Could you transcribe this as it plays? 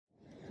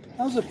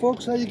How's it,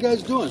 folks? How you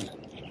guys doing?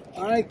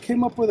 I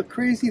came up with a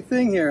crazy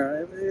thing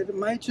here. It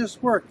might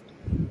just work.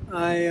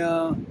 I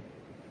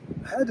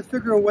had to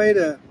figure a way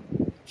to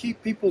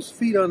keep people's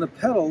feet on the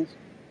pedals,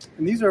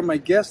 and these are my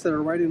guests that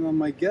are riding on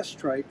my guest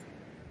trike,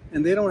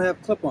 and they don't have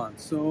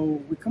clip-ons.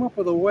 So we come up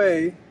with a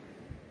way,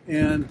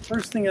 and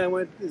first thing I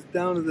went is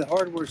down to the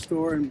hardware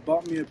store and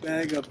bought me a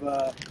bag of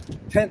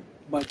tent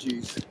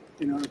bungees,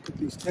 you know, to put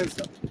these tents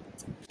up.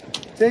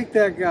 Take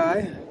that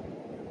guy,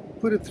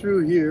 put it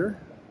through here,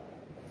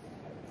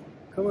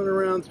 coming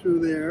around through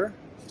there,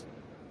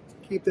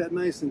 keep that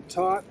nice and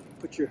taut,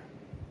 put your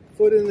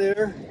foot in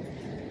there,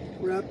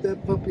 wrap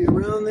that puppy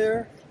around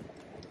there,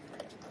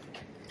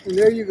 and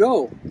there you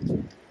go.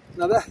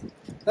 Now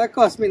that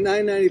cost me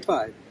 $9.95.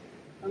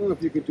 I don't know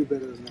if you could do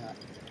better than that.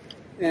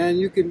 And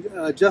you can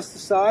adjust the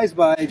size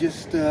by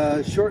just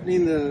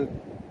shortening the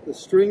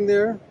string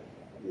there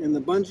and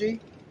the bungee,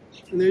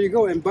 and there you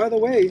go. And by the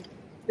way,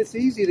 it's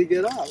easy to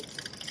get out.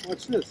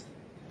 Watch this.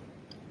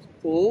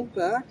 Pull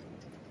back,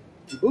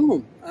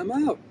 boom, I'm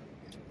out.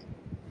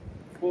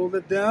 Hold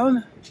it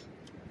down,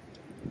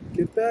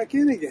 get back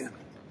in again.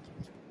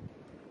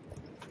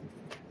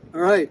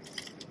 All right,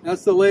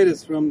 that's the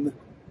latest from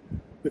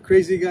the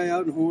crazy guy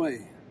out in Hawaii.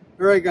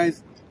 All right,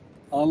 guys,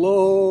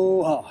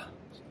 aloha.